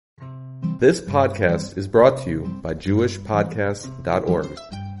This podcast is brought to you by JewishPodcasts.org.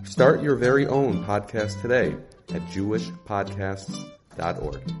 Start your very own podcast today at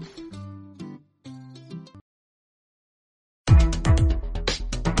JewishPodcasts.org.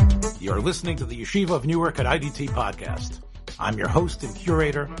 You're listening to the Yeshiva of Newark at IDT podcast. I'm your host and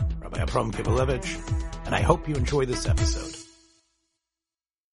curator, Rabbi Abram Kibalevich, and I hope you enjoy this episode.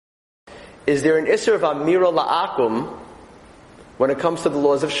 Is there an Isser of Amira La'akum when it comes to the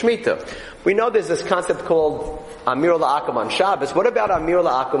laws of Shemitah? We know there's this concept called Amira La'akum on Shabbos. What about Amira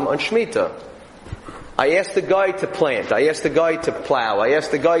La'akum on Shemitah? I asked the guy to plant. I asked the guy to plow. I asked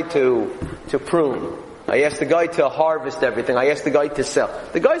the guy to prune. I asked the guy to harvest everything. I asked the guy to sell.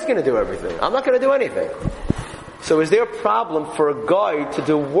 The guy's going to do everything. I'm not going to do anything. So is there a problem for a guy to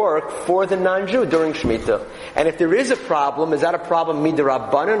do work for the non-Jew during Shemitah? And if there is a problem, is that a problem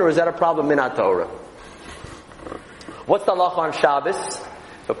midrabbanan or is that a problem min Torah? What's the halacha on Shabbos?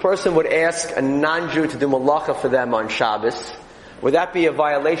 If a person would ask a non-Jew to do malacha for them on Shabbos, would that be a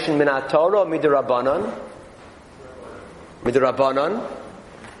violation min Torah or midrabbanan? Midrabbanan?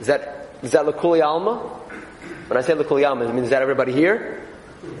 Is that l'kuli alma? When I say l'kuli alma, it means that everybody here?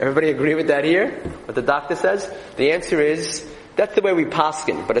 Everybody agree with that here? What the doctor says? The answer is, that's the way we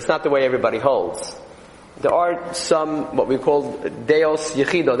paskin, but it's not the way everybody holds. There are some, what we call deos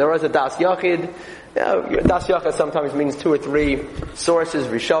yechido. There is a das yachid. Das yachid sometimes means 2 or 3 sources,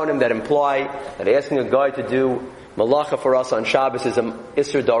 rishonim, that imply that asking a guy to do malacha for us on Shabbos is a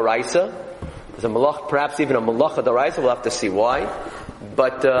isser d'oraisa. There's a malacha, perhaps even a malacha d'oraisa. We'll have to see why.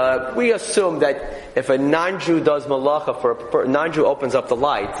 But we assume that if a non-Jew does malacha for a non-Jew opens up the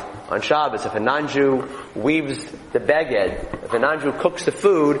light on Shabbos, if a non-Jew weaves the beged, if a non-Jew cooks the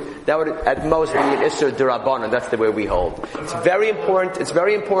food, that would at most be an isser d'rabbanan. That's the way we hold. It's very important. It's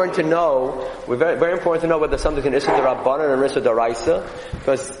very important to know. Very important to know whether something's an isser d'rabbanan or an isser d'oraisa,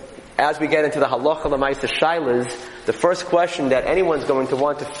 because as we get into the halacha l'maisa shailas, the first question that anyone's going to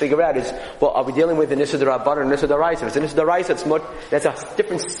want to figure out is, well, are we dealing with an isser d'rabbanan or an isser d'oraisa? If it's an isser d'oraisa, that's a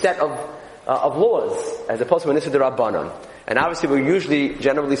different set of laws as opposed to an isser d'rabbanan. And obviously, we're usually,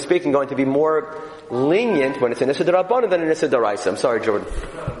 generally speaking, going to be more lenient when it's an isser d'rabbanan than an isser d'oraisa. I'm sorry, Jordan.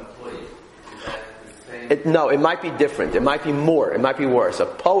 No, it might be different. It might be more. It might be worse. A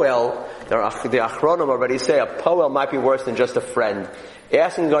poel, the achronim already say, a poel might be worse than just a friend.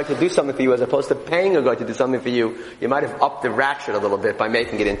 Asking a guy to do something for you as opposed to paying a guy to do something for you, you might have upped the ratchet a little bit by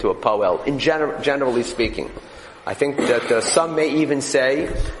making it into a poel, generally speaking. I think that some may even say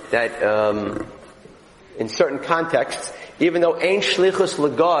that in certain contexts, even though ain't shlichus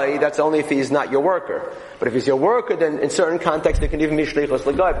l'guy, that's only if he's not your worker. But if he's your worker, then in certain contexts there can even be shlichus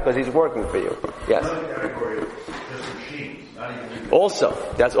l'guy because he's working for you. Yes. Also,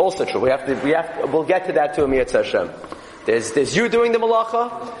 that's also true. We'll get to that too, Amiyat Hashem. There's you doing the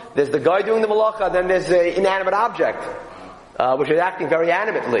malacha, there's the guy doing the malacha, then there's the inanimate object, which is acting very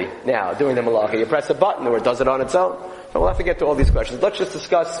animately now, doing the malacha. You press a button or it does it on its own. So we'll have to get to all these questions. Let's just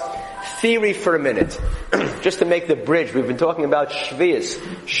discuss theory for a minute. Just to make the bridge, we've been talking about Sheviis,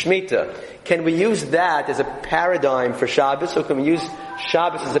 Shemitah. Can we use that as a paradigm for Shabbos, or can we use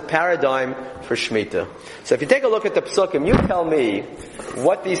Shabbos as a paradigm for Shemitah? So if you take a look at the psukim, you tell me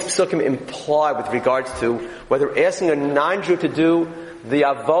what these psukim imply with regards to whether asking a non-Jew to do the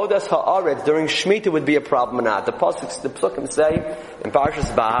avodas haaretz during Shemitah would be a problem or not. The psukim say in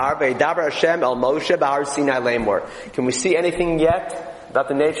Parshas Bahar, "Veidaber Hashem el Moshe Bahar Sinai Lemor." Can we see anything yet about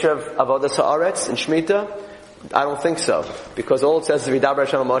the nature of avodas haaretz in Shemitah? I don't think so, because all it says is "Veidaber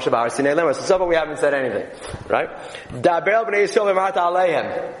Hashem el Moshe Bahar Sinai Lemor." So far we haven't said anything, right? Daber el bnei Yisrael v'marta aleihem.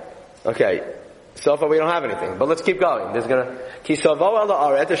 Okay. So far we don't have anything, but let's keep going. There's gonna Ki savo el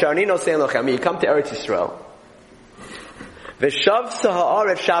haaretz asharni nosein lochem. You come to Eretz Yisrael. V'shav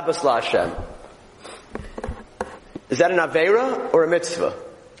haaretz Shabbos laHashem. Is that an aveira or a mitzvah?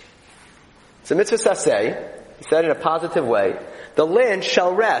 It's a mitzvah saseh. He said in a positive way. The land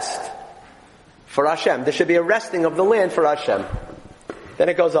shall rest for Hashem. There should be a resting of the land for Hashem. Then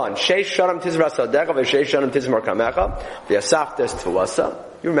it goes on. Sheish shanim tizra sadecha v'sheish shanim tizmor kamecha v'yasaftes tfuasa.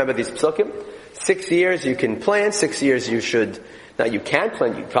 You remember these psukim? 6 years you can plant, 6 years you should, now you can't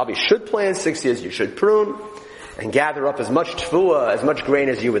plant, you probably should plant, 6 years you should prune, and gather up as much tfuah, as much grain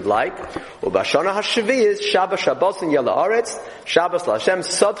as you would like. Ubashana ha-Sheviis, Shabbos Shabbos in Yela Aretz, Shabbos LaHashem,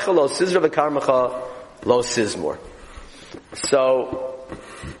 Sadcha lo Sizra v'karmecha lo Sizmor. So,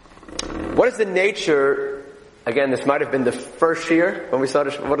 what is the nature, again, this might have been the first year when we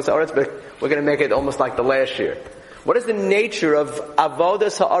started Avodas Haaretz, but we're going to make it almost like the last year. What is the nature of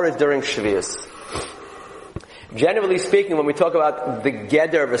Avodas Haaretz during Sheviis? Generally speaking, when we talk about the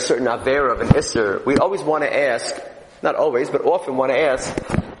geder of a certain avera of an isser, we always want to ask, not always, but often want to ask,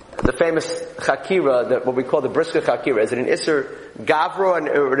 the famous chakira, what we call the brisker chakira. Is it an Isser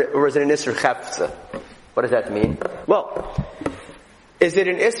Gavro or is it an Isser Chefza? What does that mean? Well, is it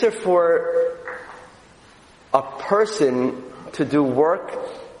an Isser for a person to do work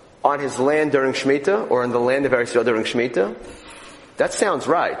on his land during Shemitah or in the land of Eretz Yisrael during Shemitah? That sounds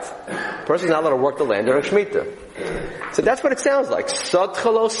right. A person's not allowed to work the land during Shemitah. So that's what it sounds like.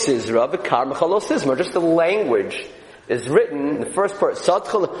 Sadchalo Sizra v'karmachalo Sizma. Just the language is written in the first part.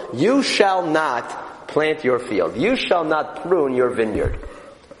 Sadchalo, you shall not plant your field. You shall not prune your vineyard.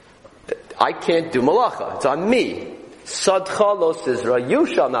 I can't do malacha. It's on me. Sadchalo Sizra, you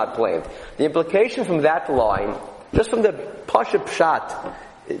shall not plant. The implication from that line, just from the Pasha Pshat,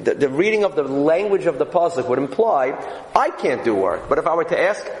 the reading of the language of the pasuk would imply, I can't do work. But if I were to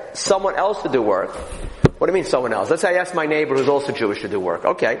ask someone else to do work, what do you mean someone else? Let's say I ask my neighbor who's also Jewish to do work.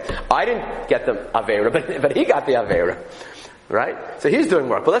 Okay, I didn't get the Aveira, but he got the Aveira. Right? So he's doing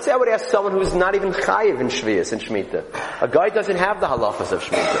work. But let's say I would ask someone who's not even Chayiv in Sheviis, in Shemitah. A guy doesn't have the halachas of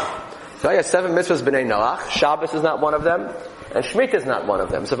Shemitah. So I have 7 mitzvahs b'nei Noach, Shabbos is not one of them, and Shemitah is not one of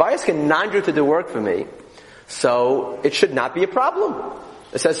them. So if I ask a non-Jew to do work for me, so it should not be a problem.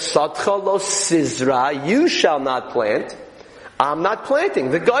 It says, Sadcha lo Sizra, you shall not plant. I'm not planting.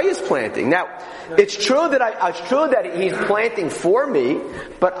 The guy is planting. Now, it's true that he's planting for me,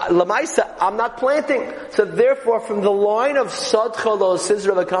 but Lamaisa, I'm not planting. So therefore, from the line of Sadcha lo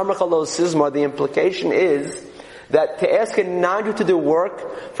Sizra v'karmacha lo Sizma, the implication is that to ask a non-Jew to do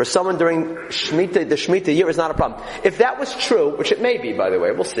work for someone during Shemitah, the Shemitah year is not a problem. If that was true, which it may be, by the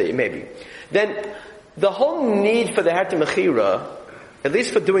way, we'll see, maybe, then the whole need for the Heter Mechira, at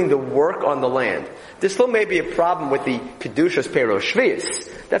least for doing the work on the land, there still may be a problem with the Kedushas Pero Sheviis.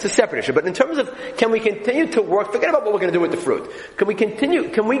 That's a separate issue. But in terms of, can we continue to work, forget about what we're going to do with the fruit. Can we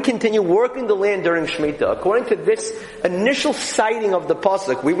continue working the land during Shemitah? According to this initial citing of the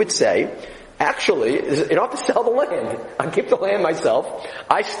pasuk, we would say, actually, you don't have to sell the land. I'll keep the land myself.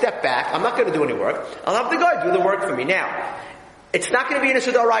 I step back. I'm not going to do any work. I'll have the guy do the work for me. Now, it's not going to be an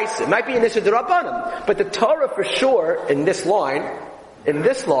Issur D'Oraisa. It might be an Issur D'Rabbanan. But the Torah for sure, in this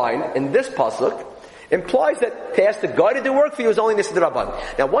pasuk, implies that to ask the guy to do work for you is only Issur D'Rabbanan.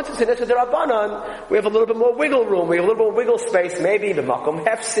 Now, once it's an Issur D'Rabbanan, we have a little bit more wiggle room, we have a little bit more wiggle space, maybe the Makom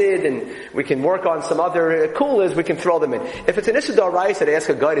Hefsid, and we can work on some other coolers, we can throw them in. If it's an Issur D'Oraisa to ask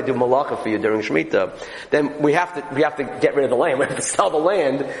a guy to do malacha for you during Shemitah, then we have to get rid of the land, we have to sell the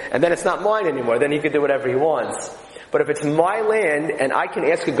land, and then it's not mine anymore, then he can do whatever he wants. But if it's my land and I can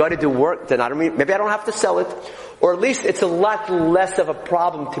ask a guy to do work, then maybe I don't have to sell it. Or at least it's a lot less of a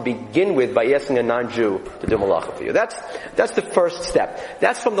problem to begin with by asking a non-Jew to do malacha for you. That's the first step.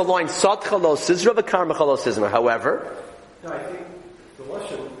 That's from the line, Sadcha lo Sizra v'karmacha lo Sizma. However, no, I think the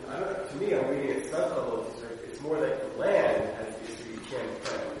Lashon, to me, I'm reading it, Sadcha lo Sizra, it's more like the land has the issue you can't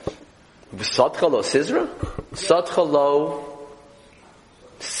plant. Sadcha lo Sizra? Sadcha lo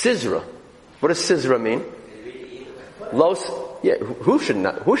Sizra. What does Sizra mean? Who should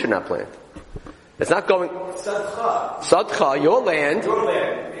not plant? It's not going. Sadcha, your land. Your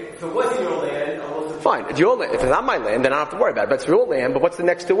land. If it wasn't your land, fine. It's your land. If it's not my land, then I don't have to worry about it. But it's your land. But what's the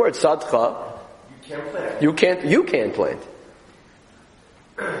next two words? Sadcha. You can't plant. You can't plant.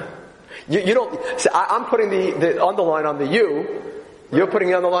 You don't. So I'm putting the underline on the you. You're putting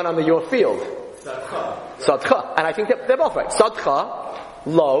the underline on the your field. Sadcha. And I think they're both right. Sadcha,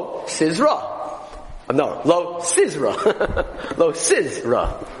 lo, Sizra. No, lo Sizra. Lo Sizra.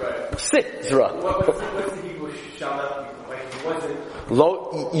 Right. Sizra. What's the Hebrew shall not be wasn't?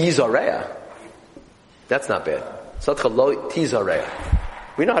 Lo Izareah. That's not bad. Sadcha lo Tizareah.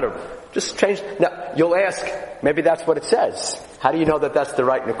 We know how to just change. Now, you'll ask, maybe that's what it says. How do you know that that's the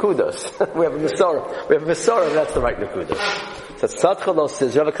right Nakudos? We have a Masorah, that's the right Nakudos. So Sadcha lo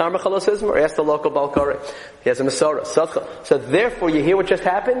Sizra v'karmacha lo Sizma, or ask the local Balkari. He has a Masorah. Sadcha. So therefore, you hear what just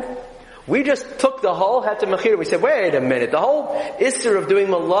happened? We just took the whole Heter Mechira. We said, wait a minute. The whole Isser of doing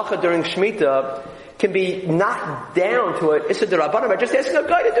Malacha during Shemitah can be knocked down to an Isser D'Rabbanan by just asking a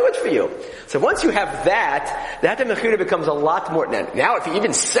guy to do it for you. So once you have that, the Heter Mechira becomes a lot more. Now, if you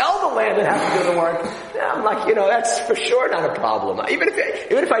even sell the land and have to do the work, I'm like, that's for sure not a problem. Even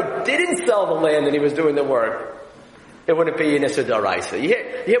if I didn't sell the land and he was doing the work, it wouldn't be an Isser D'Oraisa. You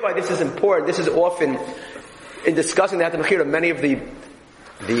hear why this is important. This is often, in discussing the Heter Mechira, many of the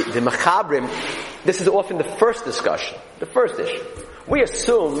Machabrim, this is often the first discussion, the first issue. We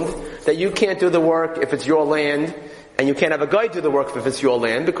assumed that you can't do the work if it's your land, and you can't have a guy do the work if it's your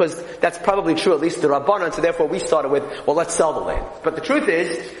land, because that's probably true, at least the Rabbanan, so therefore we started with, well, let's sell the land. But the truth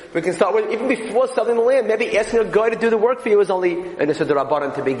is, we can start with, even before selling the land, maybe asking a guy to do the work for you is only an Issur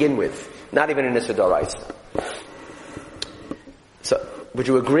D'Rabbanan to begin with, not even an Issur D'Oraisa. So, would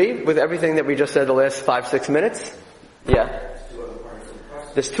you agree with everything that we just said the last 5-6 minutes? Yeah.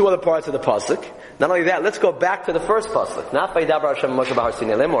 There's 2 other parts of the pasuk. Not only that, let's go back to the first pasuk. Not Vayidaber Hashem Moshe B'Har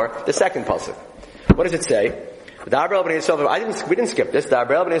Sinai Lemor, the second pasuk. What does it say? We didn't skip this.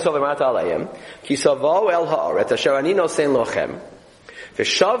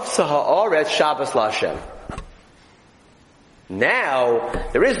 Now,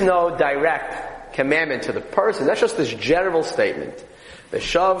 there is no direct commandment to the person. That's just this general statement.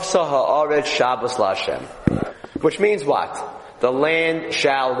 Which means what? The land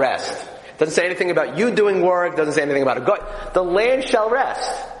shall rest. Doesn't say anything about you doing work, doesn't say anything about a God. The land shall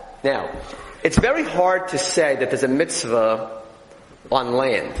rest. Now, it's very hard to say that there's a mitzvah on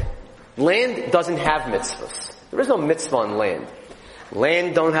land. Land doesn't have mitzvahs. There is no mitzvah on land.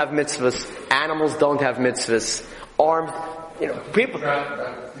 Land don't have mitzvahs. Animals don't have mitzvahs. Armed, people.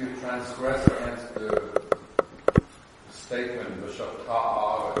 You transgress against the statement,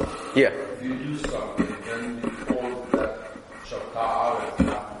 yeah. If you do something, then you fall that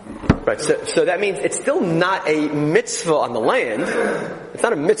shaka'ah. Right, so that means it's still not a mitzvah on the land. It's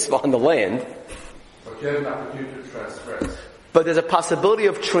not a mitzvah on the land. But you have an opportunity to transgress. But there's a possibility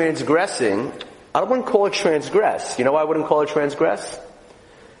of transgressing. I wouldn't call it transgress. You know why I wouldn't call it transgress?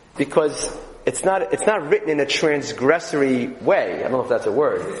 Because it's not written in a transgressory way. I don't know if that's a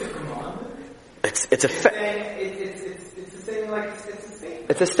word. It's a command. It's a it's the same like it's a statement.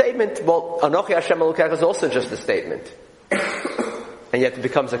 It's a statement. Well, Anochi Hashem Elokecha is also just a statement. And yet it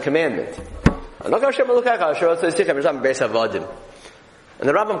becomes a commandment. And the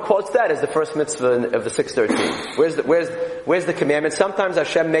Rambam quotes that as the first mitzvah of the 613. Where's the commandment? Sometimes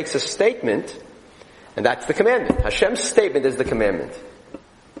Hashem makes a statement, and that's the commandment. Hashem's statement is the commandment.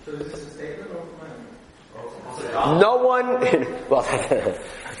 So is this a statement or a commandment? No one, well,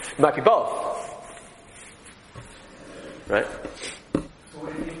 it might be both. Right?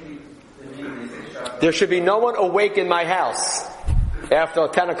 There should be no one awake in my house after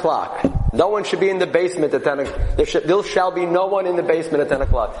 10 o'clock. No one should be in the basement at 10 o'clock. There shall be no one in the basement at 10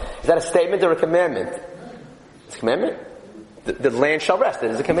 o'clock. Is that a statement or a commandment? It's a commandment. The land shall rest.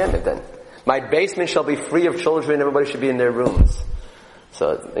 It is a commandment then. My basement shall be free of children. Everybody should be in their rooms.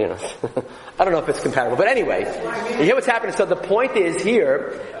 So, I don't know if it's compatible. But anyway, you hear what's happening. So the point is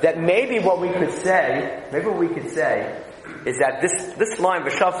here that maybe what we could say is that this line,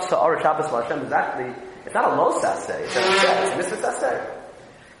 V'shav Sa'ar Shabbos L'Hashem, is actually, it's not a lo saseh, it's a mitzvah saseh.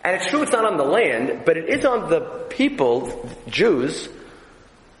 And it's true it's not on the land, but it is on the people, Jews,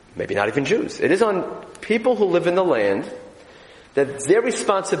 maybe not even Jews, it is on people who live in the land, that it's their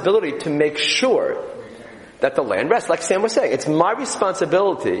responsibility to make sure that the land rests. Like Sam was saying, it's my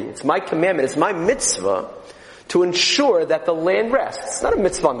responsibility, it's my commandment, it's my mitzvah to ensure that the land rests. It's not a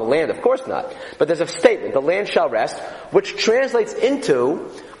mitzvah on the land, of course not. But there's a statement, the land shall rest, which translates into,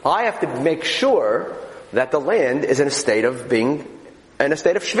 I have to make sure that the land is in a state of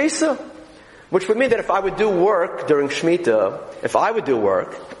Shvisa. Which would mean that if I would do work during Shemitah,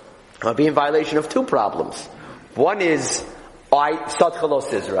 I'd be in violation of 2 problems. One is, I Sadcha Lo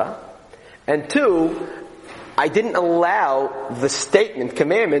Sizra, and 2, I didn't allow the statement,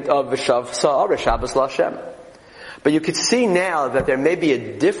 commandment of V'shav Sa'ar Shabbos L'Hashem. But you could see now that there may be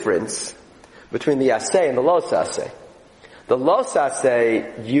a difference between the Aseh and the Lo Saseh. The Lo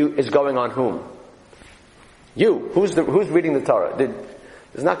Saseh is going on whom? You. Who's reading the Torah?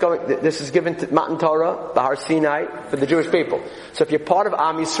 This is given to Matan Torah, Bahar Sinai, for the Jewish people. So if you're part of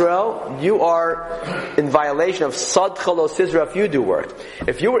Am Yisrael, you are in violation of Sadcha Lo Sizra if you do work.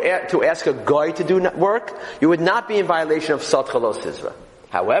 If you were to ask a guy to do work, you would not be in violation of Sadcha Lo Sizra.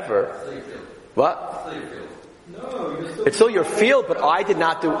 However, what? No, it's still your field, but I did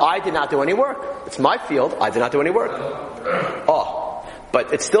not do any work. It's my field, I did not do any work.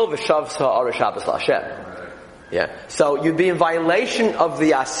 But it's still V'shav Sa'ar Shabbos L'Hashem. Yeah. So you'd be in violation of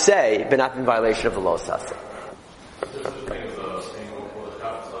the Aseh, but not in violation of the Lo Saseh.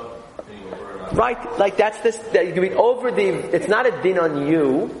 Right, like that's this, that you can be over it's not a din on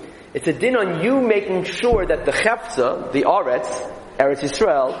you, it's a din on you making sure that the Chefza, the Eretz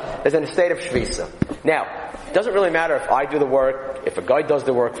Yisrael, is in a state of Shvisa. Now, it doesn't really matter if I do the work, if a guy does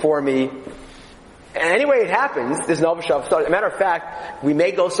the work for me. And anyway it happens, there's no V'shav. As a matter of fact, we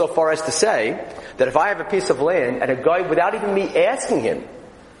may go so far as to say that if I have a piece of land and a guy, without even me asking him,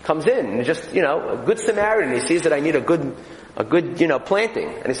 comes in and just, a good Samaritan, he sees that I need a good, planting,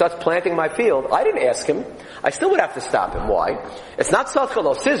 and he starts planting my field, I didn't ask him, I still would have to stop him. Why? It's not Sadcha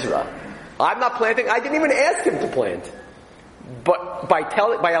Lo Sizra. I'm not planting, I didn't even ask him to plant. But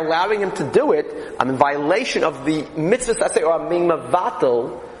by allowing him to do it, I'm in violation of the mitzvah, or I'm being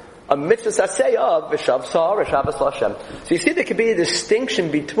mavatal a mitzvah aseh of v'shav sar v'shavas l'Hashem. So you see there could be a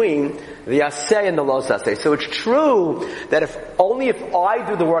distinction between the aseh and the los aseh. So it's true that if I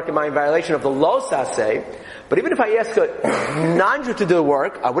do the work, am I in violation of the los aseh? But even if I ask a non-Jew to do the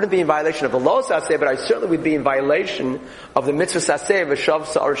work, I wouldn't be in violation of the los aseh, but I certainly would be in violation of the mitzvah aseh v'shav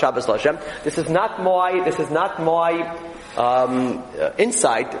sar v'shavas l'Hashem. This is not my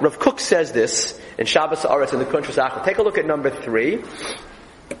insight. Rav Kook says this in Shabbos Haaretz in the Kuntres Achel. Take a look at number 3.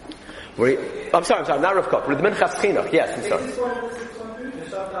 I'm sorry, not Rav Kook. The Minchas Chinuch. Yes, I'm sorry.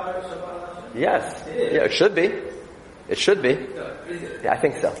 Yes. Yeah, it should be. It should be. Yeah, I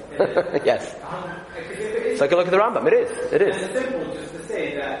think so. Yes. So I can look at the Rambam. It is. It's simple just to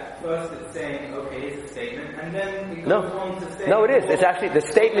say that first it's saying, okay, it's a statement, and then it goes on to say... No, it is. It's actually the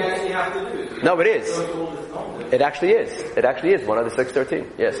statement... have to do. No, it is. It actually is. It actually is one of the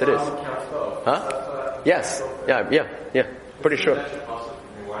 613. Yes, it is. Huh? Yes. Yeah. Pretty sure.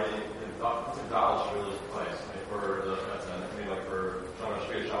 Why it's a Dallas for this place?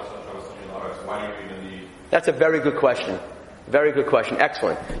 Why do you even need? That's a very good question. Very good question.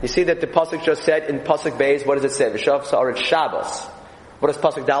 Excellent. You see that the pasuk just said in pasuk Beis, what does it say? V'shav sa'aret Shabbos. What does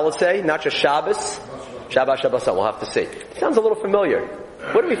pasuk Dalet say? Not just Shabbos. Shabbos. We'll have to see. It sounds a little familiar.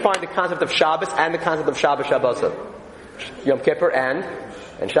 Where do we find the concept of Shabbos and the concept of Shabbos? Yom Kippur and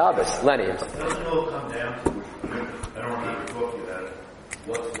Shabbos. Lenny. Doesn't it all come down to which, I don't remember talking about it.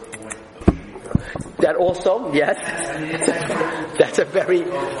 What's the point of Shemitah? That also, yes. That's a very,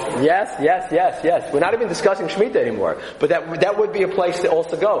 yes. We're not even discussing Shemitah anymore. But that would be a place to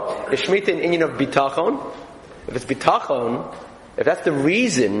also go. Is Shemitah an inyan of bitachon? If it's bitachon, if that's the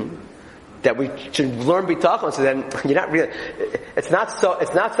reason that we should learn bitachon, so then you're not really, it's not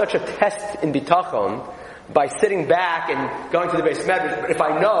such a test in bitachon by sitting back and going to the base medrash, if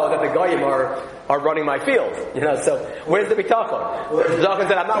I know that the goyim are running my field. So where's the bitachon? Bitachon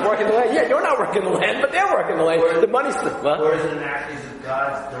said, I'm not working the land. Yeah, you're not working the land, but they're working the land. The money's still... Or is it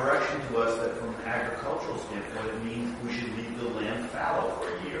God's direction to us that from an agricultural standpoint, it means we should leave the land fallow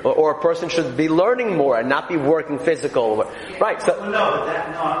for a year? Or a person should be learning more and not be working physical. Right, so... I'm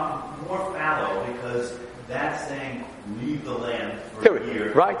more fallow because that's saying leave the land for a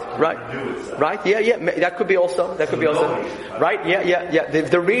year. Right. Yeah. That could be also. Right. Yeah.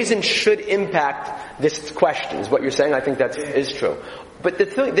 The reason should impact this question is what you're saying. I think that is true. But the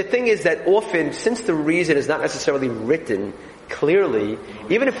thing is that often, since the reason is not necessarily written clearly,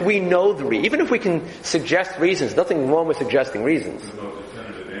 even if we know even if we can suggest reasons, nothing wrong with suggesting reasons.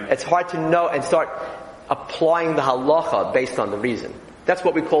 It's hard to know and start applying the halacha based on the reason. That's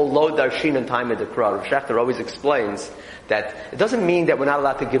what we call lo darshin and time of the Torah. Rav Schechter always explains that it doesn't mean that we're not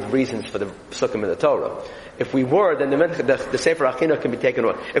allowed to give reasons for the psukim in the Torah. If we were, then the Sefer HaChinuch can be taken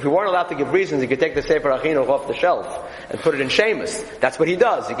away. If we weren't allowed to give reasons, you could take the Sefer HaChinuch off the shelf and put it in Shemus. That's what he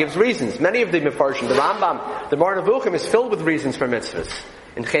does. He gives reasons. Many of the Mefarshim, the Rambam, the Mar Nevuchim is filled with reasons for mitzvahs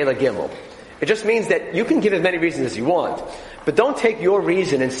in Chela Gimel. It just means that you can give as many reasons as you want. But don't take your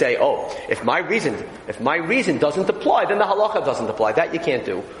reason and say, if my reason doesn't apply, then the halacha doesn't apply. That you can't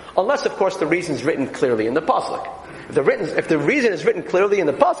do. Unless, of course, the reason is written clearly in the pasuk. If the reason is written clearly in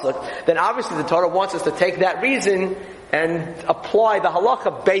the pasuk, then obviously the Torah wants us to take that reason and apply the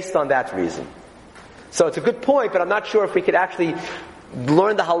halacha based on that reason. So it's a good point, but I'm not sure if we could actually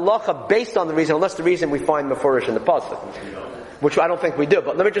learn the halacha based on the reason, unless the reason we find mefurish in the pasuk. Which I don't think we do.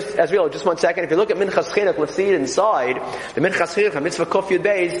 But let me just 1 second. If you look at Minchas Chinuch, let's see it inside. The Minchas Chinuch, Mitzvah Kuf Yud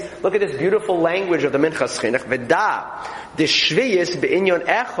Beis, look at this beautiful language of the Minchas Chinuch. V'da, the Sheviis be'inyon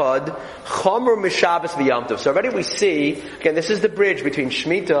echad, chomer m'Shabbos v'Yom Tov. So already we see, again, this is the bridge between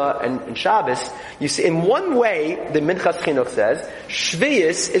Shemitah and Shabbos. You see, in one way, the Minchas Chinuch says,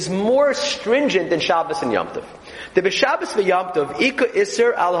 Sheviis is more stringent than Shabbos and Yom Tov. The b'Shabbos v'Yom Tov, Ika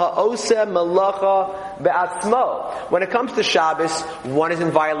Isser al ha'ose malacha be'atzmo. When it comes to Shabbos, one is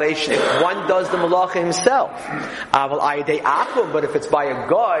in violation. One does the malacha himself. But if it's by a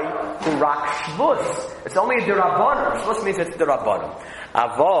guy who rak shvus, it's only the rabbanon. Shvus means it's the rabbanon.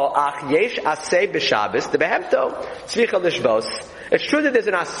 It's true that there's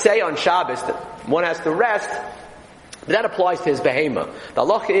an asay on Shabbos that one has to rest. But that applies to his behema. The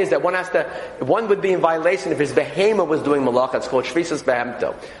halacha is that one would be in violation if his behema was doing malacha. It's called shvisas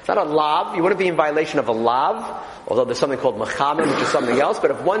behemto. It's not a lav. You wouldn't be in violation of a lav, although there's something called machamim, which is something else. But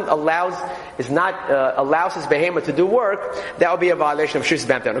if one allows his behema to do work, that would be a violation of shvisas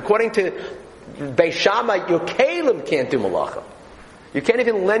behemto. And according to Beis Shammai, your kalim can't do malacha. You can't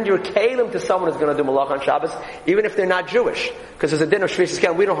even lend your kalim to someone who's going to do malacha on Shabbos, even if they're not Jewish. Because there's a din of shvisas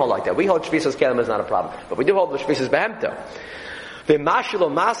kalim. We don't hold like that. We hold shvisas kalim is not a problem. But we do hold the shvisas behemto. B'mashilo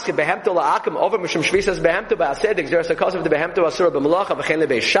maske behemto la'akim over mishum shvisas behemto ba'aseh d'gzeres ha'kosav d'behemto asura b'malacha v'chein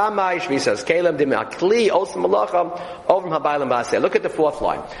le'bei shamai shvisas kelem d'me'akli os malacha over m'habaylam ba'aseh. Look at the fourth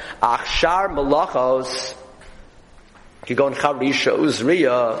line. Achshar malachos Kigon Charisha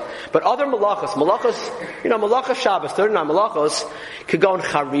Uzriya, but other malachos, malachos Shabbos, 39 malachos, Kigon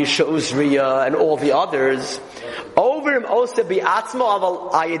Charisha Uzriya, and all the others. Over him also be atzmo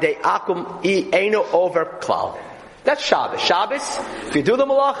aval ayidei akum eno over klal. That's Shabbos. Shabbos, if you do the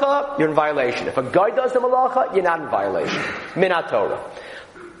malacha, you're in violation. If a guy does the malacha, you're not in violation. Minat Torah.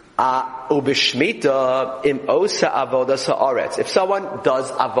 Ubishmita im osa avodas haaretz. If someone does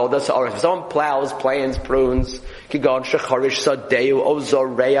avodas haaretz, if someone plows, plants, prunes, kigon shecharish sadeu o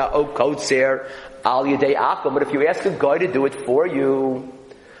zoreya o kotzer al yedei akum. But if you ask a guy to do it for you,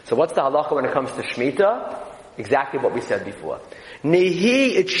 so what's the halacha when it comes to shmita? Exactly what we said before.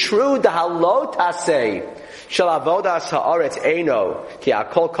 Nihi, it's true the halot asay shel avodas haaretz eino ki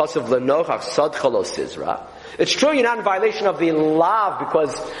akol kosav lenochach sadcha lo sizra. It's true you're not in violation of the law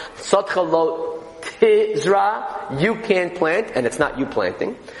because sadcha lo tizra, you can't plant, and it's not you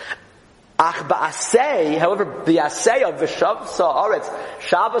planting. Ach ba'aseh, however, the aseh of the Sheviis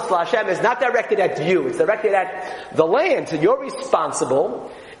Shabbos LaHashem is not directed at you, it's directed at the land, so you're responsible,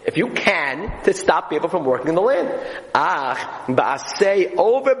 if you can, to stop people from working in the land. Ach ba'aseh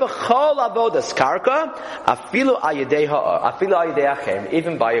over b'chol avodas karka, afilu ayidei achem,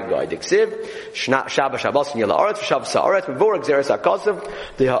 even by a guy. Diksiv, Shabbos Shabbos nila haaretz, Shabbos haaretz, v'vor gzeres ha'kosav,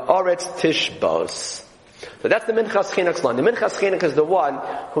 the haaretz tishbos. So that's the Minchas Chinuch's line. The Minchas Chinuch is the one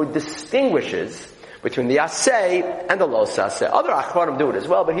who distinguishes between the aseh and the lo aseh. Other achronim do it as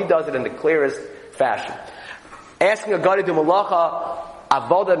well, but he does it in the clearest fashion. Asking a guy to do malacha,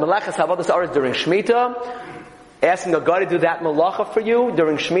 melechas avodas haaretz during Shemitah, asking a guy to do that malacha for you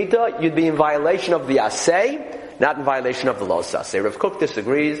during Shemitah, you'd be in violation of the aseh, not in violation of the lo aseh. Rav Kook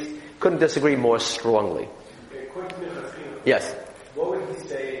disagrees, couldn't disagree more strongly. Okay, quick minute. Yes. What would he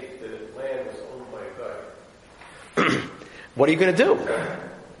say if the land was owned by a guy? What are you going to do?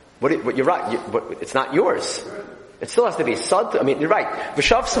 You're right. It's not yours. It still has to be sad. I mean, you're right.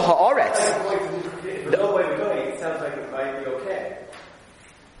 V'shavs haaretz. If there's no way to go, it sounds like it might be okay.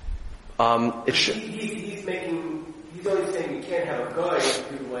 He's only saying you can't have a guy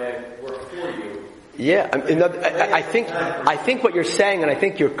do land work for you. Yeah, I think what you're saying, and I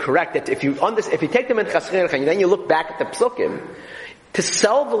think you're correct, that if you take them in Chaschinuch and then you look back at the Psukim, to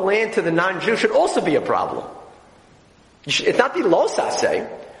sell the land to the non-Jew should also be a problem. It's not the lo aseh,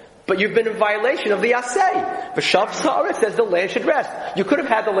 but you've been in violation of the aseh. V'shavs haaretz says the land should rest. You could have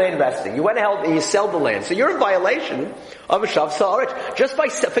had the land resting. You went ahead and you sold the land. So you're in violation of v'shavs haaretz. Just by,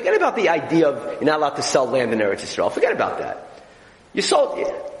 forget about the idea of you're not allowed to sell land in Eretz Yisrael. Forget about that. You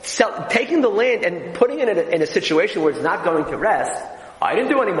taking the land and putting it in a situation where it's not going to rest. I didn't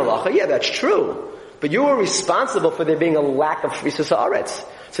do any malacha. Yeah, that's true. But you were responsible for there being a lack of Sheviis-with haaretz.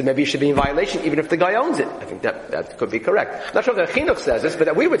 So maybe you should be in violation even if the guy owns it. I think that could be correct. I'm not sure if the Chinuch says this, but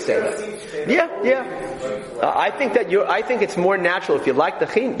that we would say that. Yeah. I think it's more natural if you like the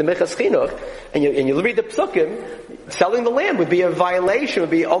Minchas Chinuch and you read the Psukim, selling the land would be a violation, would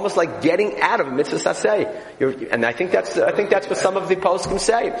be almost like getting out of a mitzvah saseh. And I think that's what some of the poskim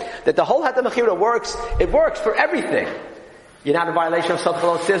say. That the whole Hatam Mechira works, it works for everything. You're not in violation of Sadcha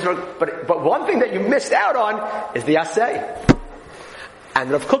lo tizra, but one thing that you missed out on is the aseh. And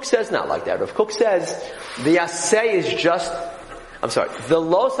Rav Kook says not like that. Rav Kook says the aseh is the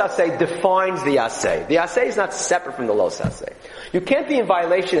lo aseh defines the aseh. The aseh is not separate from the lo aseh. You can't be in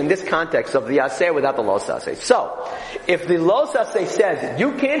violation in this context of the aseh without the lo aseh. So, if the lo aseh says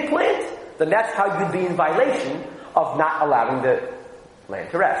you can't plant, then that's how you'd be in violation of not allowing the land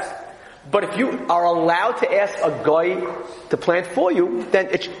to rest. But if you are allowed to ask a guy to plant for you, then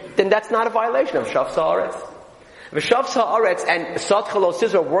that's not a violation of Sheviis haaretz. V'shavs haaretz and sadcha lo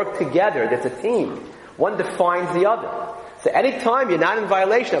tizra work together. That's a team. One defines the other. So anytime you're not in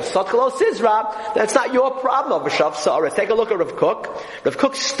violation of sadcha lo tizra, that's not your problem of v'shavs haaretz. Take a look at Rav Kook. Rav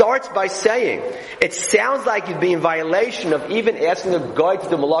Kook starts by saying, it sounds like you'd be in violation of even asking a guy to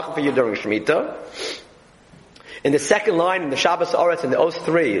do malacha for you during Shemitah. In the second line, in the Shabbos haaretz, in the Oath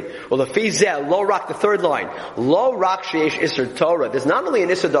 3, well, the Fizeh, Lo Rak, the third line, Lo Rak Sheyesh Isser Torah. There's not only an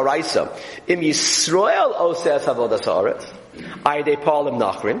Isser Daraisa, Im Yisrael Oses Avodas Haaretz, Ayidei Palim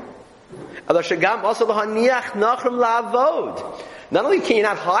Nachrim, Elo Shagam also L'Haniach Nachrim La'avod. Not only can you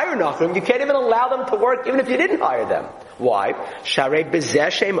not hire Nachrim, you can't even allow them to work even if you didn't hire them. Why? Sharei Bezeh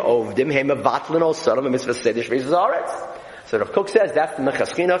Shem Ovdim He Mevatlin Osarim Mitzvah Sedish Sheviis-with Haaretz. So Rav Kook says that's the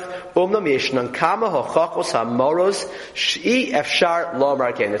Minchas Chinuch. Umnam yeshnan kama hochachos hamoros sh'i efshar lo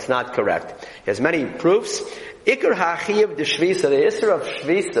markein. It's not correct. He has many proofs. Ikar ha'chiyav de shvisa, the isra of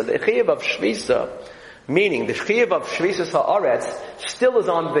shvisa, the chiyav of shvisa, meaning the chiyav of shvisas ha'aretz still is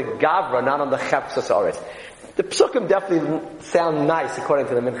on the gavra, not on the chepsas ha'aretz. The psukim definitely sound nice according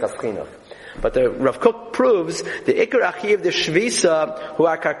to the Minchas Chinuch. But the Rav Kook proves the Ikar Achiv the Shvisa who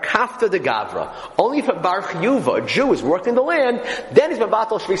are Karkafta the Gavra. Only if a Bar Chiyuva, a Jew, is working the land, then he's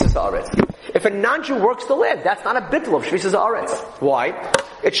Mabatal Shvisas Haaretz. If a non-Jew works the land, that's not a bittul of Shvisas Haaretz. Why?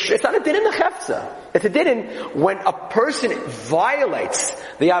 It's not a din in the Chefza. It's a din when a person violates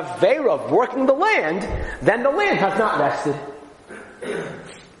the Aveira of working the land, then the land has not rested.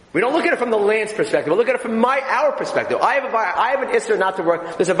 We don't look at it from the land's perspective. We look at it from our perspective. I have an issur not to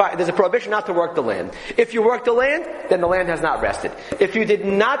work. There's a prohibition not to work the land. If you work the land, then the land has not rested. If you did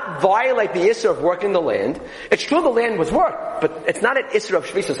not violate the issur of working the land, it's true the land was worked, but it's not an issur of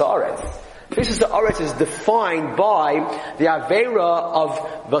shvisas haaretz. Shvisas haaretz is defined by the aveira of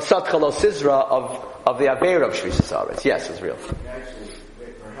vasat chalo sizra of the aveira of shvisas haaretz. Yes, it's real.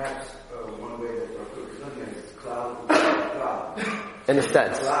 Actually, perhaps one way that Rav is looking at it is cloud. In a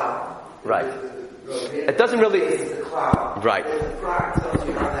sense. Right. It doesn't really... It's the cloud. Right. The cloud tells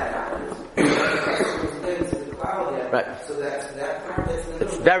you how that happens. It's the cloud yet. Right. So that part that's in the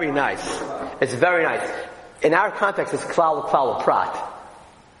It's very nice. It's very nice. In our context, it's klal prat.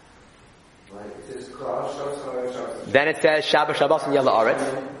 Right. It says cloud, Then it says Shabbat Shabbos and Yalla Aretz.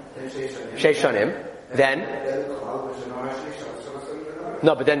 Sheishanim. Then...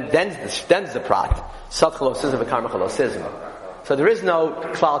 No, but then's the prat. Sat chalosism and karma chalosism. So there is no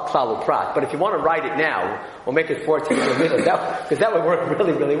klal prat. But if you want to write it now, we'll make it 14 in the middle, because that would work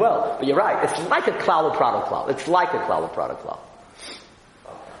really, really well. But you're right. It's like a klal prat klal. It's like a klal prat klal.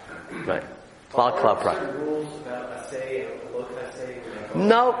 Right. Klal prat. Rules about assay and look assay.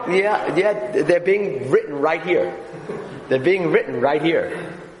 No, yeah, they're being written right here. They're being written right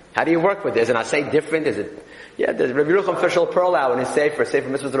here. How do you work with this? And I say different. Is it? Yeah, there's Rabbi Yerucham Fishel Perlau in his Sefer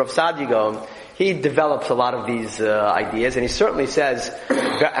Mitzvot Rav Sadigo. He develops a lot of these ideas, and he certainly says,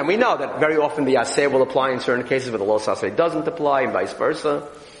 and we know that very often the Aseh will apply in certain cases, but the Los Aseh doesn't apply, and vice versa.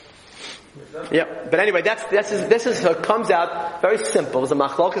 Yeah, but anyway, this is what comes out very simple. It's a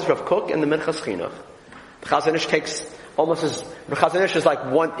machlokas Rav Kook and the Minchas Chinuch. The Chazon Ish takes almost as the Chazon Ish is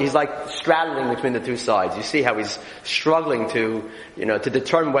like one. He's like straddling between the two sides. You see how he's struggling to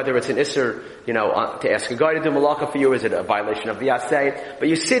determine whether it's an isser, to ask a guy to do malacha for you. Is it a violation of the asay? But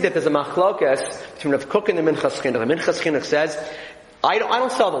you see that there's a machlokas between Rav Kook and the Minchas Chinuch. The Minchas Chinuch says, I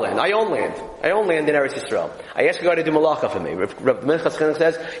don't sell the land. I own land. I own land in Eretz Yisrael. I ask a guy to do malacha for me. Rav Minchas Chinuch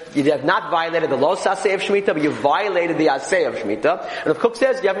says, you have not violated the los asay of Shemitah, but you violated the asay of Shemitah. And Rav Kook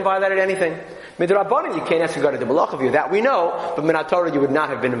says, you haven't violated anything. Midrabanan, you can't ask a guy to do malacha for you. That we know, but Minat Torah, you would not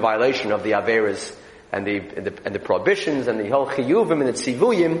have been in violation of the averas and the prohibitions and the whole chiyuvim and the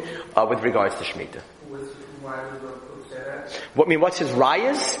tzivuyim with regards to Shemitah. Why would Rav Kook say that? What's his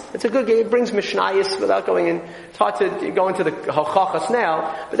rayas? It's a good game. It brings mishnayos without going in. It's hard to go into the hochachas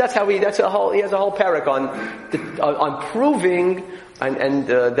now, but he has a whole parak on proving and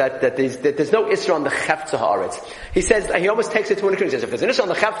that there's no isra on the chefza haaretz. He says, he almost takes it to an extreme. He says, if there's an isra on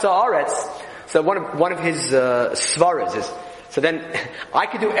the chefza haaretz, so one of his svaras is, so then I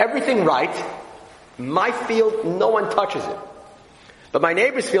could do everything right. My field, no one touches it. But my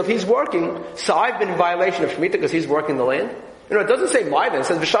neighbor's field, he's working, so I've been in violation of Shemitah because he's working the land. It doesn't say my land, it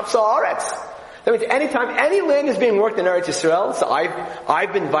says V'shavsa Haaretz. That means anytime any land is being worked in Eretz Yisrael, so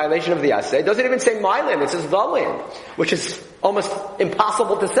I've been in violation of the Aseh. It doesn't even say my land, it says the land, which is almost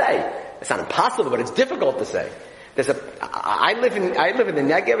impossible to say. It's not impossible, but it's difficult to say. I live in the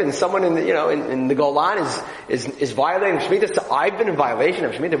Negev, and someone in the Golan is violating Shemitah, so I've been in violation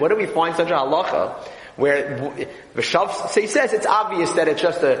of Shemitah. Where do we find such a halacha? Where so he says it's obvious that it's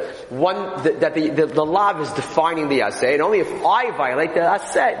just that the lav is defining the asay, and only if I violate the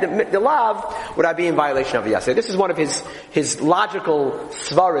asay, the lav, would I be in violation of the asay. This is one of his logical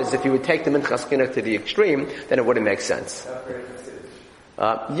svaras. If you would take the Minchas Chinuch to the extreme, then it wouldn't make sense.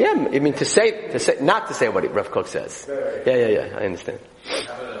 To say not to say what Rav Kook says. Yeah, I understand.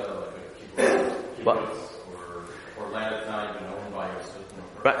 What? Or land that's not even owned by your system.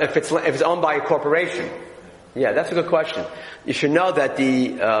 Right, if it's owned by a corporation. Yeah, that's a good question. You should know that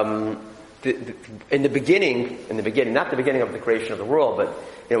in the beginning, not the beginning of the creation of the world, but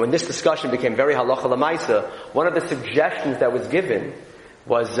when this discussion became very halacha l'maisa, one of the suggestions that was given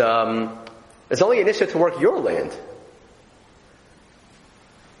was there's only an issue to work your land.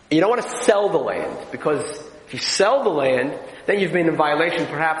 You don't want to sell the land, because if you sell the land, then you've been in violation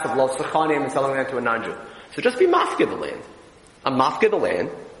perhaps of los sachanim and selling land to a non-Jew. So just be mafkid the land. I'm mafka the land.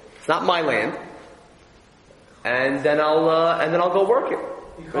 It's not my land. And then I'll go work it.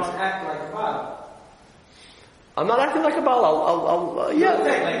 You can't act like a Baal. I'm not acting like a Baal. I'll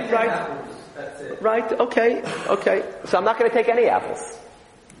right. Apples. That's it. Right, okay. So I'm not going to take any apples.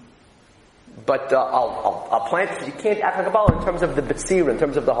 But I'll plant. You can't act like a Baal in terms of the betzira, in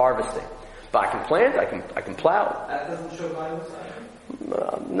terms of the harvesting. But I can plant, I can plow. That doesn't show violence.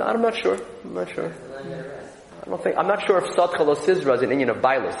 No, I'm not sure. I'm not sure if Sadcha Lo Sizra is an Inyan of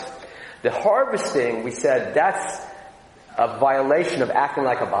Bailus. The harvesting, we said, that's a violation of acting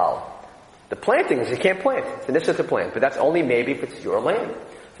like a Baal. The planting is you can't plant. It's an issue to plant, but that's only maybe if it's your land.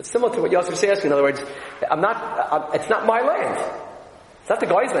 So it's similar to what Yosef is asking. In other words, it's not my land. It's not the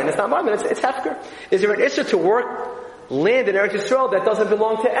guy's land. It's not my land. It's Hefker. Is there an issue to work land in Eretz Yisrael that doesn't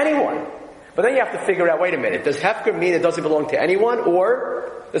belong to anyone? But then you have to figure out, wait a minute, does Hefker mean it doesn't belong to anyone,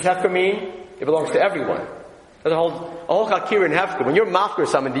 or does Hefker mean it belongs to everyone? There's a whole Hakir in Hefker. When you're Mafker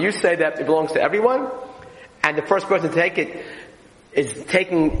someone, do you say that it belongs to everyone? And the first person to take it is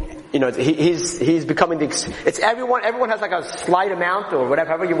taking, he's becoming it's everyone has like a slight amount or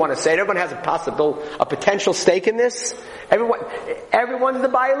whatever you want to say. Everyone has a potential stake in this. Everyone's the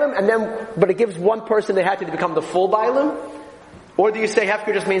Bailim, but it gives one person the hat to become the full Bailim? Or do you say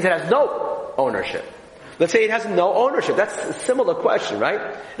Hefker just means it has no ownership? Let's say it has no ownership. That's a similar question, right?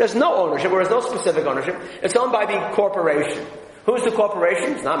 It has no ownership, whereas no specific ownership. It's owned by the corporation. Who's the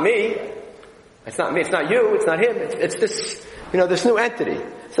corporation? It's not me. It's not me. It's not you. It's not him. It's this, this new entity.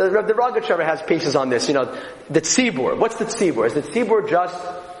 So the Rogatchover has pieces on this, the tzibur. What's the tzibur? Is the tzibur just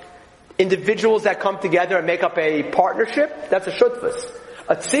individuals that come together and make up a partnership? That's a shutfus.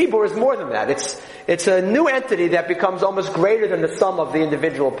 A tzibur is more than that. It's a new entity that becomes almost greater than the sum of the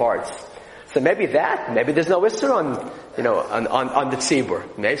individual parts. So maybe there's no issur on the tzibur.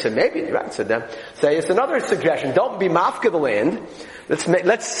 Maybe, right? So it's another suggestion. Don't be mafka the land.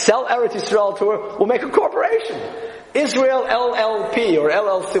 Let's sell Eretz Yisrael to her. We'll make a corporation. Israel LLP or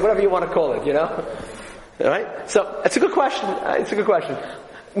LLC, whatever you want to call it, Alright? So, it's a good question.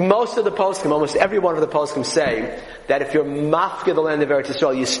 Most of the poskim, almost every one of the poskim say that if you're mafka the land of Eretz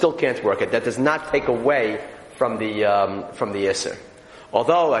Yisrael, you still can't work it. That does not take away from the Isser.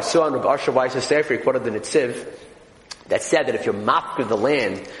 Although I saw in Rav Asher Weiss's Sefer, he quoted the Netziv, that said that if you're mafka the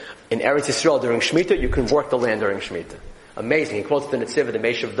land in Eretz Yisrael during Shemitah, you can work the land during Shemitah. Amazing. He quotes the Netziv of the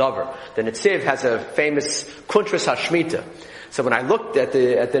Meshav Dover. The Netziv has a famous Kuntras HaShemitah. So when I looked at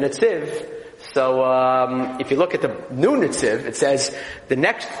the Netziv, if you look at the new Netziv, it says the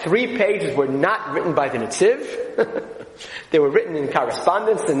next 3 pages were not written by the Netziv. They were written in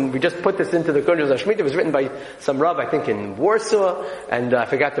correspondence, and we just put this into the Kuntras HaShemitah. It was written by some Rav, I think in Warsaw, and I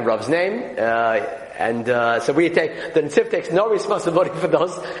forgot the Rav's name. So the Netziv takes no responsibility for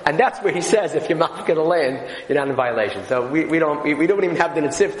those, and that's where he says if you're not going to land, you're not in violation. So we don't even have the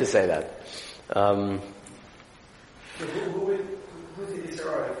Netziv to say that. So who's the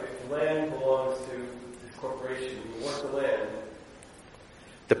Yisrael? If the land belongs to the corporation, you want the land.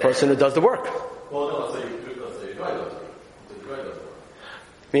 The person who does the work. Well, no, so you try those.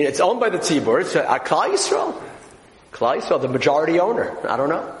 I mean, it's owned by the tzibur. It's Klal Yisrael. Klal Yisrael, the majority owner. I don't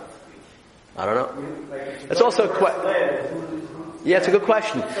know. It's also it's a good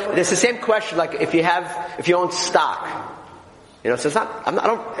question. It's the same question like if you own stock. So it's not,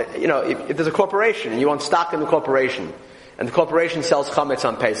 if there's a corporation and you own stock in the corporation and the corporation sells chametz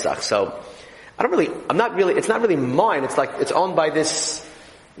on Pesach. So it's not really mine. It's like it's owned by this,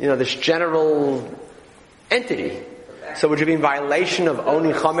 this general entity. So would you be in violation of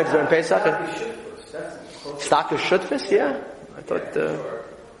owning chametz during Pesach? Stock is shutfus? Yeah. I thought,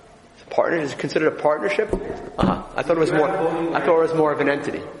 partner is considered a partnership? I thought it was more of an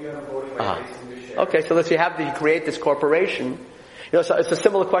entity. Okay, so you create this corporation. So it's a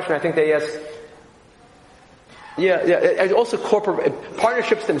similar question I think they ask. And also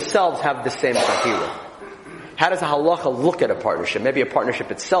partnerships themselves have the same criteria. How does a halacha look at a partnership? Maybe a partnership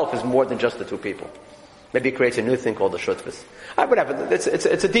itself is more than just the 2 people. Maybe it creates a new thing called the shutfus. Whatever. It's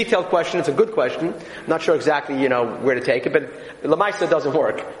a detailed question. It's a good question. I'm not sure exactly, where to take it, but Lamaisa doesn't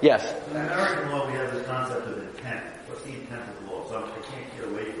work. Yes? In American law, we have this concept of intent. What's the intent of the law? So I can't get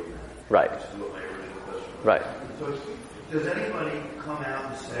away from that. Right. Which is what my original question was. Right. So does anybody come out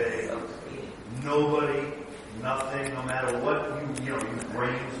and say, nobody, nothing, no matter what your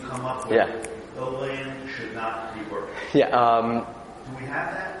brains come up with, the land should not be worked? Yeah. Do we have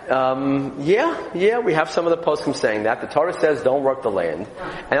that? We have some of the poskim saying that. The Torah says don't work the land.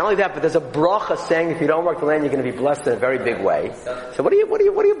 And not only that, but there's a bracha saying if you don't work the land, you're going to be blessed in a very big way. So what are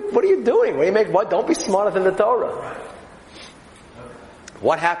you doing? Don't be smarter than the Torah.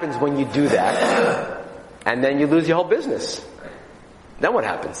 What happens when you do that? And then you lose your whole business. Then what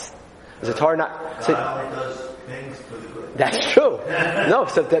happens? Is the Torah not... So, God only does things for the good. that's true. No,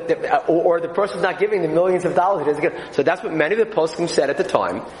 so or the person's not giving the millions of dollars. He doesn't get, so that's what many of the poskim said at the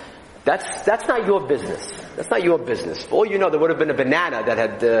time. That's not your business. That's not your business. For all you know, there would have been a banana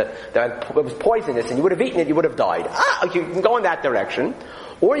that was poisonous, and you would have eaten it, you would have died. You can go in that direction.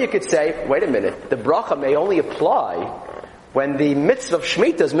 Or you could say, wait a minute, the bracha may only apply when the mitzvah of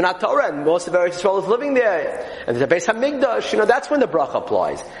Shemitah is Minat Torah and most of Eretz Yisrael is living there. And there's a Beis HaMikdash, that's when the bracha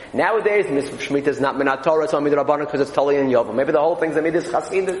applies. Nowadays, the mitzvah of Shemitah is not Minat Torah, it's only Midrabanan because it's totally in Yovel. Maybe the whole thing's a Midas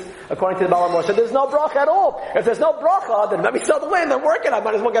Chasidus, according to the Baal HaMor. So there's no bracha at all. If there's no bracha, then let me sell the land, I'm working, I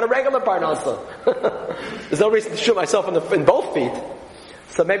might as well get a regular parnasa. There's no reason to shoot myself in both feet.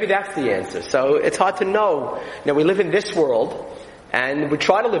 So maybe that's the answer. So it's hard to know. We live in this world, and we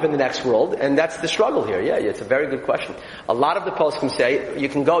try to live in the next world, and that's the struggle here. Yeah, it's a very good question. A lot of the poskim say you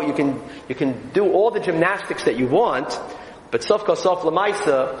can do all the gymnastics that you want, but sof kosof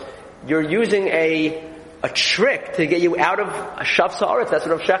lamaisa, you're using a trick to get you out of a shav sa'aretz. That's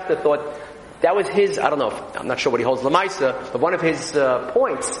what Rav Shechter thought. That was his. I'm not sure what he holds lamaisa, but one of his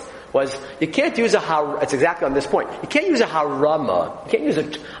points was you can't use it's exactly on this point. You can't use a harama. You can't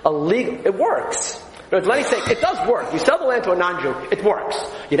use a legal. It works. Let me say, it does work. You sell the land to a non-Jew, it works.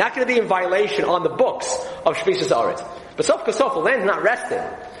 You're not going to be in violation on the books of Sheviis-with Rav. But sof kosof, the land's not resting.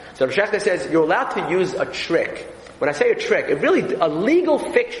 So Rav Shechter says you're allowed to use a trick. When I say a trick, it really a legal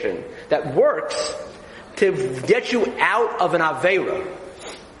fiction that works to get you out of an aveira.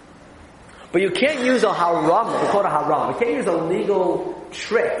 But you can't use a haram. It's called a haram. You can't use a legal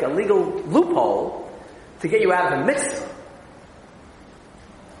trick, a legal loophole to get you out of a mitzvah.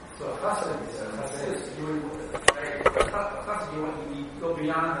 So you go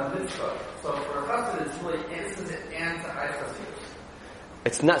beyond the mitzvah. So for a chassid, it's really anti-chasidus.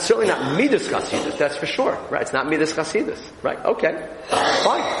 It's not certainly not midas chasidus. That's for sure, right? It's not midas chasidus, right? Okay,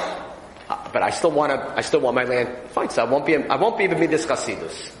 fine. But I still want my land. Fine, so I won't be even midas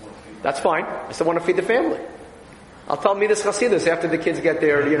chasidus. That's fine. I still want to feed the family. I'll tell midas chasidus after the kids get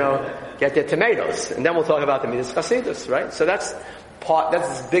their tomatoes, and then we'll talk about the midas chasidus, right? So that's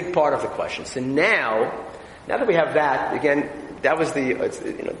a big part of the question. So now that we have that, again, that was the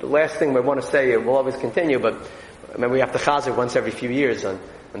last thing we want to say. We'll always continue, but we have to chazer once every few years on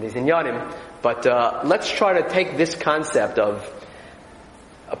these inyanim. But let's try to take this concept of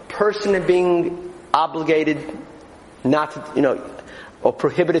a person being obligated not to, or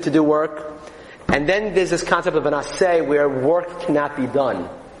prohibited to do work, and then there's this concept of an aseh where work cannot be done.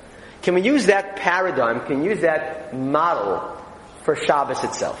 Can we use that paradigm? Can we use that model for Shabbos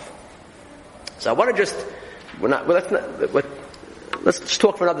itself? So I want to just, let's just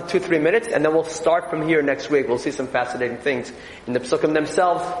talk for another 2-3 minutes, and then we'll start from here next week. We'll see some fascinating things in the psukim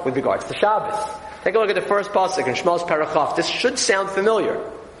themselves with regards to Shabbos. Take a look at the first pasuk in Shmos Parachaf. This should sound familiar.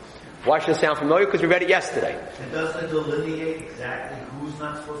 Why should it sound familiar? Because we read it yesterday. And doesn't it delineate exactly who's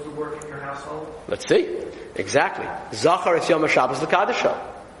not supposed to work in your household? Let's see. Exactly. Zachar es Yom HaShabbos l'Kadisha.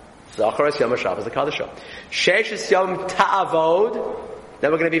 Zachar es Yom HaShabbos l'Kadisha. Sheish es Yom Ta'avod. Now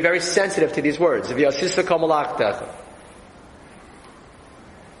we're going to be very sensitive to these words. V'yasisa kol malachtecha.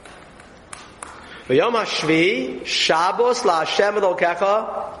 V'yom HaShvi, Shabbos la'Hashem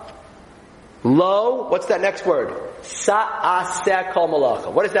Elokecha. Lo, what's that next word? Sa'aseh kol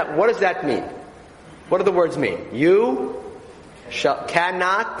malacha. What does that mean? What do the words mean? You shall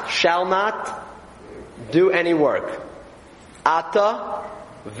not do any work. Ata,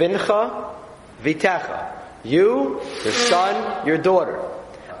 vincha, vitecha. You, your son, your daughter.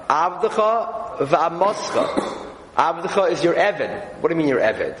 Avdecha v'amoscha. Avdecha is your eved. What do you mean your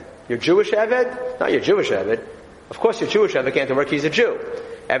eved? Your Jewish eved? Not your Jewish eved. Of course your Jewish eved can't do work, he's a Jew.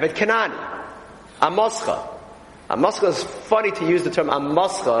 Eved Kanani. Amoscha. Amoscha is funny to use the term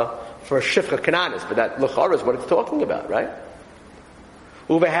amoscha for shifcha kananis, but that l'chara is what it's talking about, right?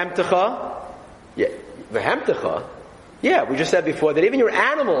 Uvehemtecha. Yeah, vehemtecha. Yeah, we just said before that even your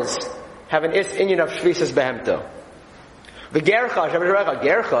animals have an inyan of shvisas behemta. V'gercha,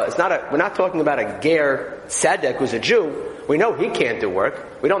 gercha. It's not we're not talking about a ger tzedek who's a Jew. We know he can't do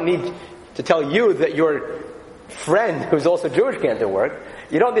work. We don't need to tell you that your friend who's also Jewish can't do work.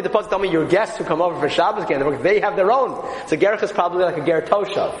 You don't need to tell me your guests who come over for Shabbos can't do work. They have their own. So gercha is probably like a ger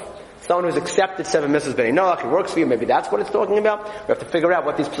toshav. Someone who's accepted 7 mitzvahs b'nei Noach, he works for you. Maybe that's what it's talking about. We have to figure out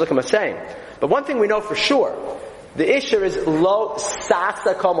what these psukim are saying. But one thing we know for sure, the issue is lo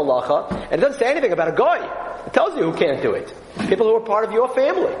sasa kol malacha, and it doesn't say anything about a goy. It tells you who can't do it. People who are part of your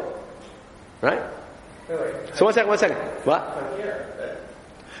family. Right? So one second. What?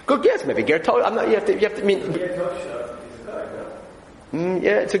 Good guess, maybe. You have to mean.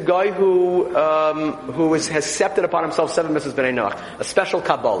 Yeah, it's a guy who has accepted upon himself 7 mitzvahs b'nei Noach, a special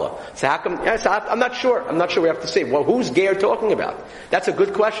Kabbalah. So how come? Yeah, so I'm not sure. We have to see. Well, who's ger talking about? That's a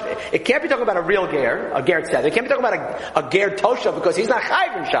good question. It can't be talking about a real ger, a ger tzedek. It can't be talking about a ger toshav because he's not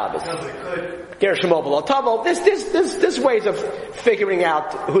chayiv in Shabbos. Ger shemol b'lo tavel. There's ways of figuring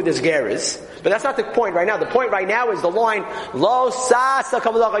out who this ger is, but that's not the point right now. The point right now is the line lo sasa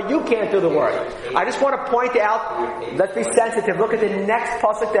kabbalah. You can't do the work. I just want to point out. Let's be sensitive. Look at the next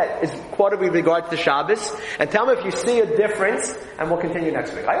pasuk that is quoted with regard to Shabbos, and tell me if you see a difference, and we'll continue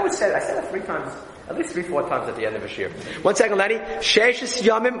next week. I said it 3 times, at least 3-4 times at the end of this year. 1 second, Lenny. Sheviis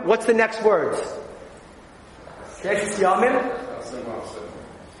Yamim. What's the next words? Sheviis Yamim.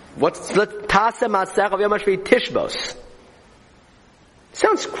 What's the Tasa Masech of Yom HaShvi'i Tishbos?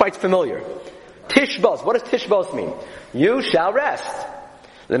 Sounds quite familiar. Tishbos. What does Tishbos mean? You shall rest.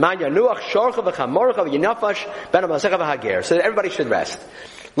 So everybody should rest.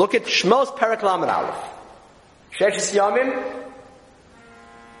 Look at Shmos Perek Lamed Aleph. Sheviis Yamim.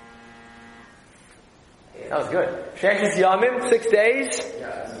 That was good. Sheviis Yamim, 6 days.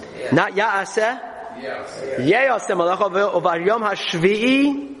 Yes. Not Ya'aseh. Ya'aseh Malacha Uvar Yom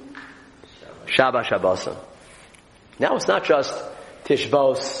HaShvi'i Shabbat Shabbosim. Now it's not just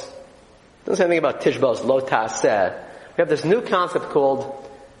Tishbos. It doesn't say anything about Tishbos, Lo Ta'aseh. We have this new concept called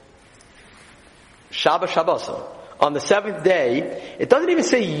Shabbat Shabbosim. On the 7th day, it doesn't even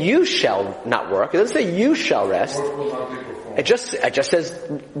say you shall not work. It doesn't say you shall rest. It just says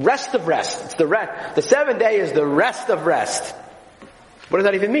rest of rest. It's the rest. The 7th day is the rest of rest. What does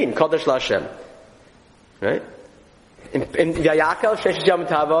that even mean? Kodesh LaHashem. Right? In Vayakel, Shesh Yom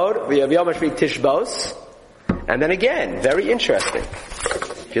Tavod, Yom HaShvi'i Tishbos. And then again, very interesting.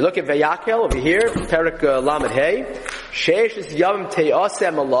 If you look at Vayakel over here, Perek Lamed Hey, Shesh Yom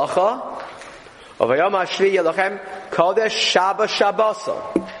Te'aseh Malacha, Vayom HaShvi'i Yelochem Kodesh Shabbat Shabbosim.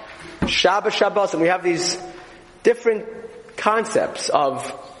 Shabbat Shabbosim. We have these different concepts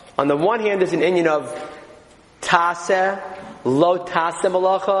of, on the one hand, there's an inyan of Taseh, Lo Taseh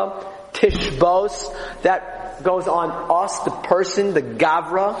Malacha, Tishbos, that goes on us, the person, the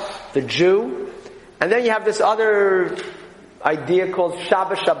Gavra, the Jew. And then you have this other idea called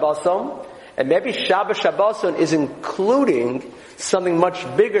Shabbat Shabbosim. And maybe Shabbat Shabbosim is including something much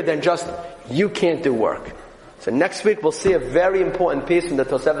bigger than just you can't do work. So next week we'll see a very important piece from the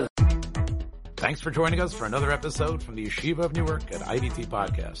Tosefes. Thanks for joining us for another episode from the Yeshiva of Newark at IDT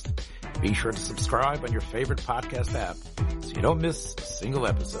Podcast. Be sure to subscribe on your favorite podcast app so you don't miss a single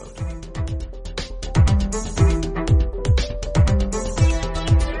episode.